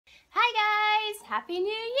Happy New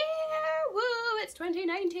Year! Woo! It's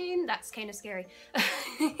 2019! That's kind of scary.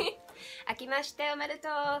 Akimashite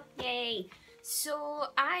omedetou! Yay! So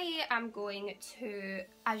I am going to,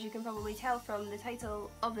 as you can probably tell from the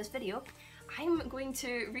title of this video, I'm going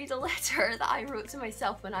to read a letter that I wrote to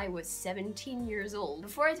myself when I was 17 years old.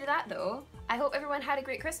 Before I do that though, I hope everyone had a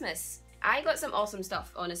great Christmas. I got some awesome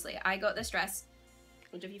stuff, honestly. I got this dress,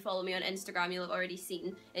 which if you follow me on Instagram you'll have already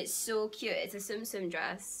seen. It's so cute. It's a Tsum Tsum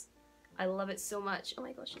dress. I love it so much. Oh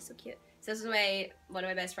my gosh, she's so cute. So this is one of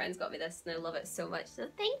my best friends got me this and I love it so much, so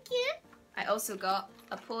thank you. I also got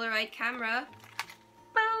a Polaroid camera.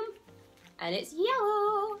 Boom! And it's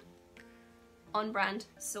yellow! On brand,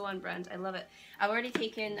 so on brand. I love it. I've only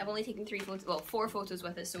taken 3 photos, well 4 photos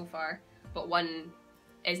with it so far, but one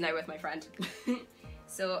is now with my friend.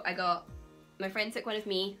 So I got, my friend took one of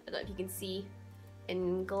me, I don't know if you can see,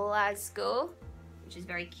 in Glasgow, which is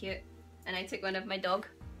very cute. And I took one of my dog,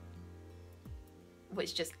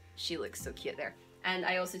 which just, she looks so cute there. And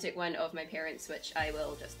I also took one of my parents, which I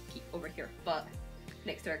will just keep over here, but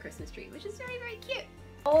next to our Christmas tree, which is very, very cute.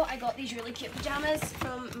 Oh, I got these really cute pajamas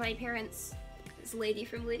from my parents. It's Lady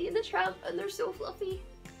from Lady and the Tramp, and they're so fluffy.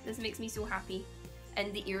 This makes me so happy.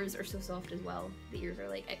 And the ears are so soft as well. The ears are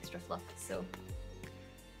like extra fluff, so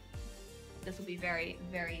this will be very,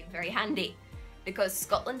 very, very handy because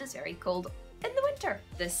Scotland is very cold in the winter.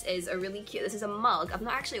 This is a really cute, this is a mug. I've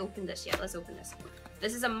not actually opened this yet, let's open this.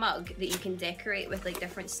 This is a mug that you can decorate with like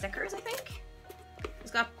different stickers, I think. It's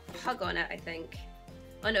got a pug on it, I think.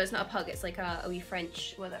 Oh no, it's not a pug, it's like a wee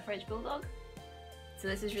French, what is that, French bulldog? So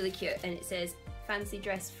this is really cute and it says fancy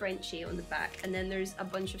dress Frenchie on the back, and then there's a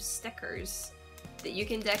bunch of stickers that you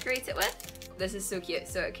can decorate it with. This is so cute.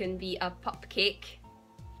 So it can be a pup cake,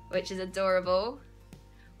 which is adorable.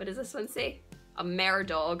 What does this one say? A mare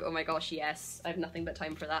dog. Oh my gosh, yes. I have nothing but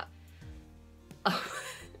time for that.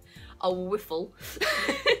 A wiffle.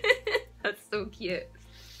 That's so cute.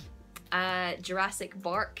 Jurassic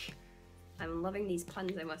bark. I'm loving these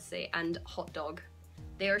puns, I must say. And hot dog.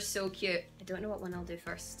 They are so cute. I don't know what one I'll do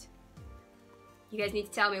first. You guys need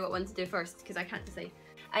to tell me what one to do first because I can't decide.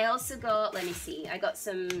 I also got, let me see, I got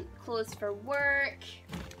some clothes for work.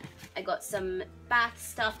 I got some bath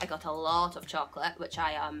stuff. I got a lot of chocolate, which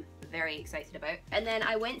I am very excited about. And then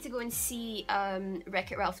I went to go and see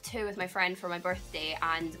Wreck-It Ralph 2 with my friend for my birthday,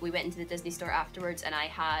 and we went into the Disney store afterwards and I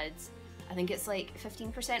had, I think it's like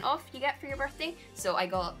 15% off you get for your birthday. So I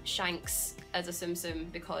got Shanks as a Tsum Tsum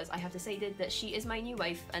because I have decided that she is my new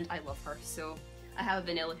wife and I love her. So I have a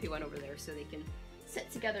Vanellope one over there so they can sit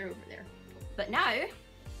together over there. But now,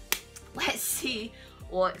 let's see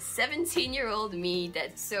what 17-year-old me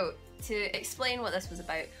did. So to explain what this was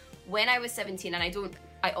about, when I was 17, and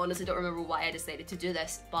I honestly don't remember why I decided to do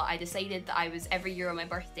this, but I decided that every year on my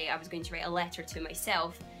birthday I was going to write a letter to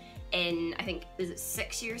myself in, I think, is it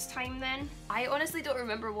 6 years time then? I honestly don't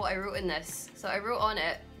remember what I wrote in this. So I wrote on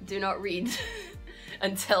it, do not read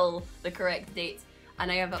until the correct date.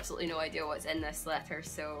 And I have absolutely no idea what's in this letter,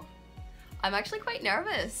 so I'm actually quite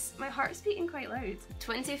nervous. My heart's beating quite loud.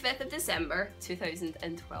 25th of December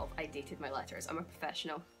 2012, I dated my letters. I'm a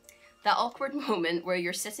professional. That awkward moment where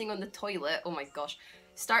you're sitting on the toilet, oh my gosh.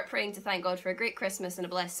 Start praying to thank God for a great Christmas and a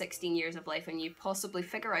blessed 16 years of life, and you possibly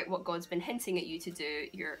figure out what God's been hinting at you to do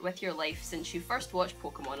with your life since you first watched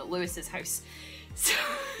Pokemon at Lewis's house. So,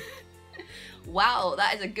 wow,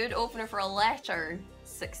 that is a good opener for a letter.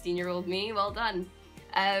 16-year-old me, well done.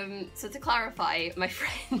 So to clarify, my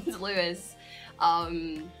friend Lewis,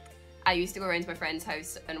 I used to go around to my friend's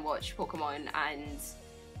house and watch Pokemon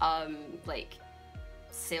and like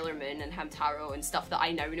Sailor Moon and Hamtaro and stuff that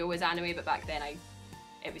I now know is anime, but back then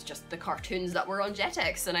it was just the cartoons that were on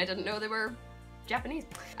Jetix and I didn't know they were Japanese.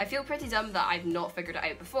 I feel pretty dumb that I've not figured it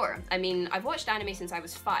out before. I mean, I've watched anime since I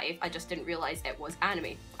was 5, I just didn't realise it was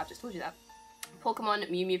anime. I've just told you that.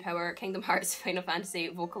 Pokemon, Mew Mew Power, Kingdom Hearts, Final Fantasy,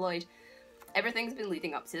 Vocaloid. Everything's been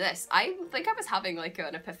leading up to this. I think I was having like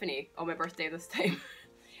an epiphany on my birthday this time.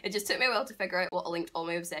 It just took me a while to figure out what linked all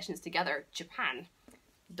my obsessions together. Japan.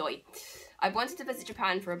 Doi. I've wanted to visit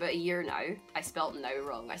Japan for about a year now. I spelt now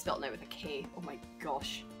wrong. I spelt now with a K. Oh my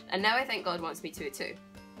gosh. And now I think God wants me to too.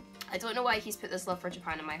 I don't know why he's put this love for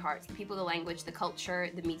Japan in my heart. The people, the language, the culture,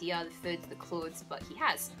 the media, the food, the clothes, but he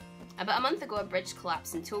has. About a month ago, a bridge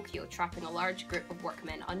collapsed in Tokyo, trapping a large group of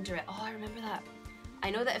workmen under it. Oh, I remember that. I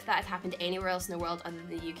know that if that had happened anywhere else in the world other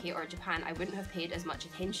than the UK or Japan, I wouldn't have paid as much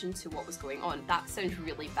attention to what was going on. That sounds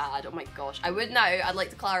really bad, oh my gosh. I would now, I'd like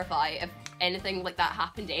to clarify, if anything like that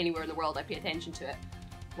happened anywhere in the world, I'd pay attention to it.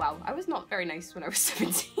 Wow, I was not very nice when I was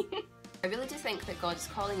 17. I really do think that God is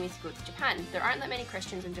calling me to go to Japan. There aren't that many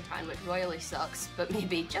Christians in Japan, which royally sucks, but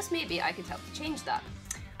maybe, just maybe, I could help to change that.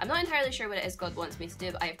 I'm not entirely sure what it is God wants me to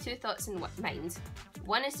do, but I have two thoughts in mind.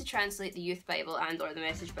 One is to translate the Youth Bible and or the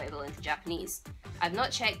Message Bible into Japanese. I've not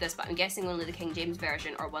checked this, but I'm guessing only the King James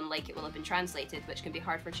Version or one like it will have been translated, which can be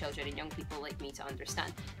hard for children and young people like me to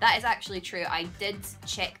understand. That is actually true. I did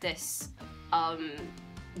check this.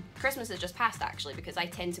 Christmas has just passed actually, because I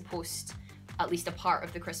tend to post at least a part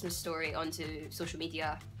of the Christmas story onto social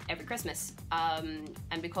media every Christmas. And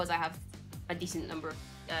because I have a decent number of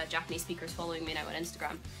Japanese speakers following me now on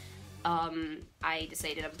Instagram, I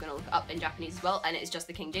decided I was going to look it up in Japanese as well, and it's just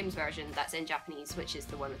the King James Version that's in Japanese, which is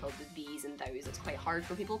the one with all the these and thous. It's quite hard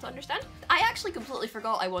for people to understand. I actually completely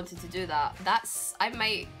forgot I wanted to do that. I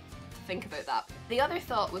might think about that. The other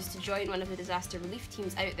thought was to join one of the disaster relief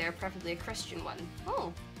teams out there, preferably a Christian one.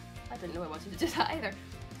 Oh, I didn't know I wanted to do that either.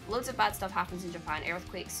 Loads of bad stuff happens in Japan: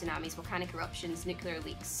 earthquakes, tsunamis, volcanic eruptions, nuclear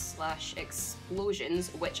leaks / explosions,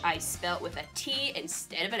 which I spelt with a T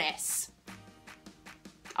instead of an S.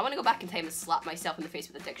 I want to go back in time and slap myself in the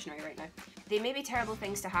face with a dictionary right now. They may be terrible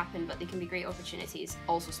things to happen, but they can be great opportunities,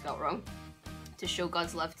 also spelt wrong, to show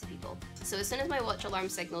God's love to people. So as soon as my watch alarm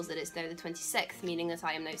signals that it's now the 26th, meaning that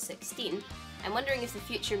I am now 16, I'm wondering if the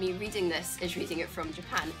future me reading this is reading it from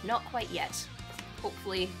Japan. Not quite yet.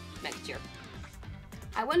 Hopefully next year.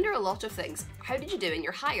 I wonder a lot of things. How did you do in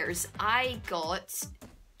your hires? I got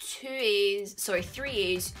 3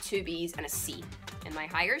 A's, 2 B's and a C in my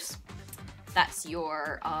hires. That's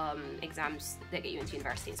your exams that get you into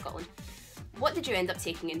university in Scotland. What did you end up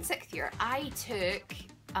taking in 6th year? I took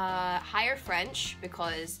higher French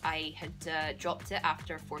because I had dropped it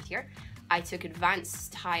after 4th year. I took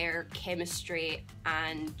advanced higher chemistry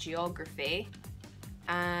and geography,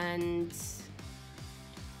 and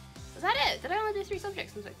was that it? Did I only do 3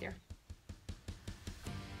 subjects in 6th year?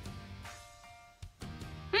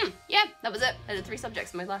 Yeah, that was it. I did 3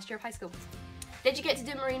 subjects in my last year of high school. Did you get to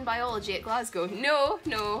do marine biology at Glasgow?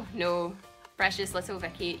 No. Precious little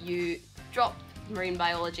Vicky, you dropped marine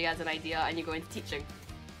biology as an idea and you go into teaching.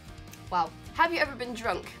 Wow. Have you ever been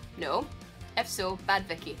drunk? No. If so, bad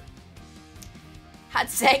Vicky. Had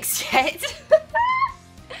sex yet?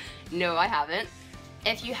 No, I haven't.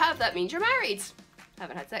 If you have, that means you're married.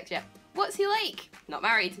 Haven't had sex yet. What's he like? Not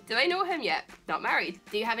married. Do I know him yet? Not married.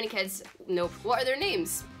 Do you have any kids? Nope. What are their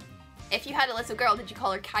names? If you had a little girl, did you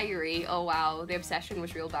call her Kyrie? Oh wow, the obsession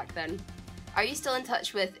was real back then. Are you still in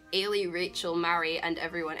touch with Ailey, Rachel, Mary, and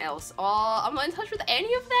everyone else? Oh, I'm not in touch with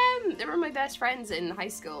any of them! They were my best friends in high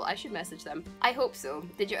school. I should message them. I hope so.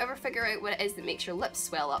 Did you ever figure out what it is that makes your lips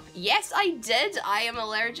swell up? Yes, I did! I am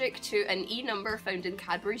allergic to an E number found in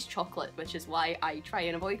Cadbury's chocolate, which is why I try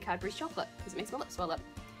and avoid Cadbury's chocolate, because it makes my lips swell up.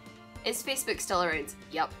 Is Facebook still around?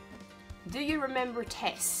 Yup. Do you remember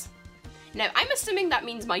Tess? Now, I'm assuming that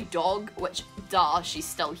means my dog, which, duh, she's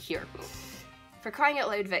still here. For crying out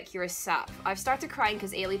loud, Vic, you're a sap. I've started crying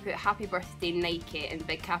because Ailey put happy birthday Nike in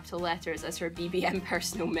big capital letters as her BBM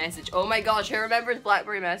personal message. Oh my gosh, who remembers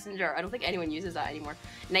BlackBerry Messenger? I don't think anyone uses that anymore.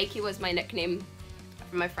 Nike was my nickname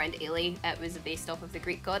from my friend Ailey. It was based off of the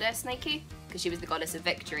Greek goddess Nike, because she was the goddess of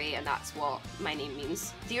victory, and that's what my name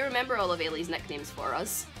means. Do you remember all of Ailey's nicknames for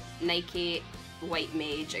us? Nike, White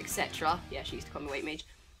Mage, etc. Yeah, she used to call me White Mage.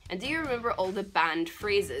 And do you remember all the banned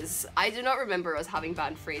phrases? I do not remember us having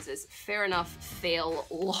banned phrases. Fair enough, fail,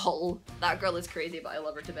 lol. That girl is crazy, but I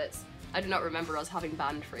love her to bits. I do not remember us having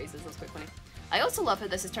banned phrases. That's quite funny. I also love how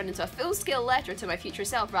this has turned into a full-scale letter to my future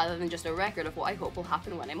self rather than just a record of what I hope will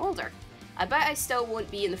happen when I'm older. I bet I still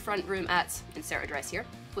won't be in the front room at, insert address here,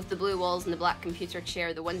 with the blue walls and the black computer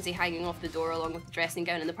chair, the onesie hanging off the door along with the dressing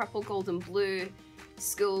gown and the purple, gold and blue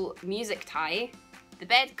school music tie, the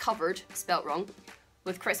bed covered, spelt wrong,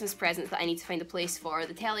 with Christmas presents that I need to find a place for,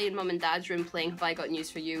 the telly in mum and dad's room playing Have I Got News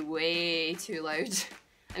For You way too loud.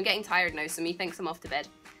 I'm getting tired now, so methinks I'm off to bed.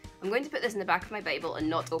 I'm going to put this in the back of my Bible and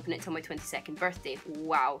not open it till my 22nd birthday.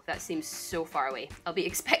 Wow, that seems so far away. I'll be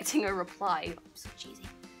expecting a reply. Oh, so cheesy.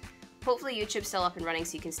 Hopefully YouTube's still up and running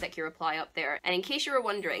so you can stick your reply up there. And in case you were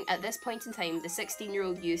wondering, at this point in time, the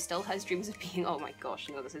 16-year-old you still has dreams of being— oh my gosh,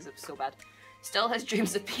 no, this is so bad. Still has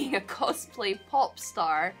dreams of being a cosplay pop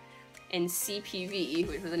star in CPV,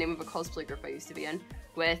 which was the name of a cosplay group I used to be in,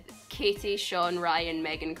 with Katie, Sean, Ryan,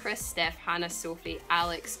 Megan, Chris, Steph, Hannah, Sophie,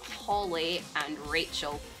 Alex, Holly, and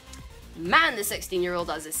Rachel. Man, the 16-year-old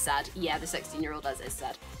us is sad. Yeah, the 16-year-old us is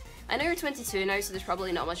sad. I know you're 22 now, so there's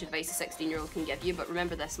probably not much advice a 16-year-old can give you, but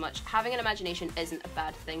remember this much: having an imagination isn't a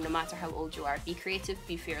bad thing, no matter how old you are. Be creative,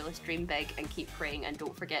 be fearless, dream big, and keep praying, and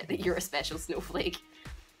don't forget that you're a special snowflake.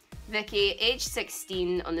 Vicky, age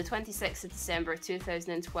 16, on the 26th of December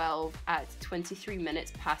 2012 at 23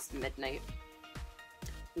 minutes past midnight.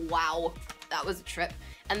 Wow, that was a trip.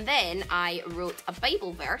 And then I wrote a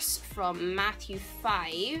Bible verse from Matthew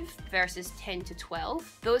 5 verses 10 to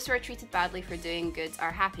 12. Those who are treated badly for doing good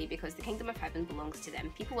are happy because the kingdom of heaven belongs to them.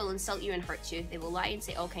 People will insult you and hurt you. They will lie and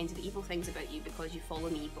say all kinds of evil things about you because you follow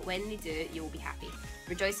me. But when they do, you will be happy.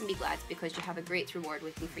 Rejoice and be glad because you have a great reward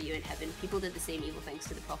waiting for you in heaven. People did the same evil things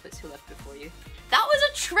to the prophets who lived before you. That was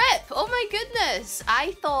a trip! Oh my goodness!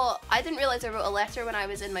 I didn't realize I wrote a letter when I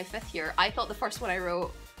was in my 5th year. I thought the first one I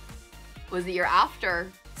wrote was the year after.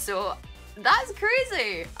 So that's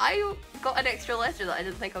crazy! I got an extra letter that I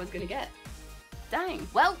didn't think I was gonna get. Dang.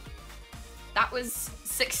 Well, that was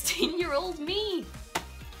 16-year-old me.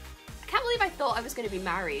 I can't believe I thought I was gonna be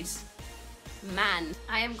married. Man,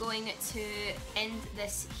 I am going to end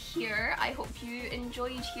this here. I hope you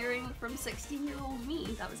enjoyed hearing from 16-year-old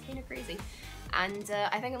me. That was kind of crazy. And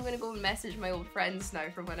I think I'm gonna go and message my old friends now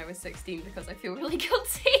from when I was 16 because I feel really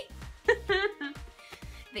guilty.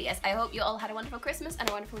 But yes, I hope you all had a wonderful Christmas and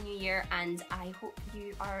a wonderful New Year, and I hope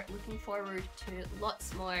you are looking forward to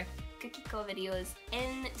lots more Kukiko videos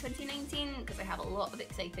in 2019 because I have a lot of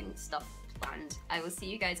exciting stuff planned. I will see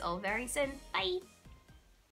you guys all very soon. Bye!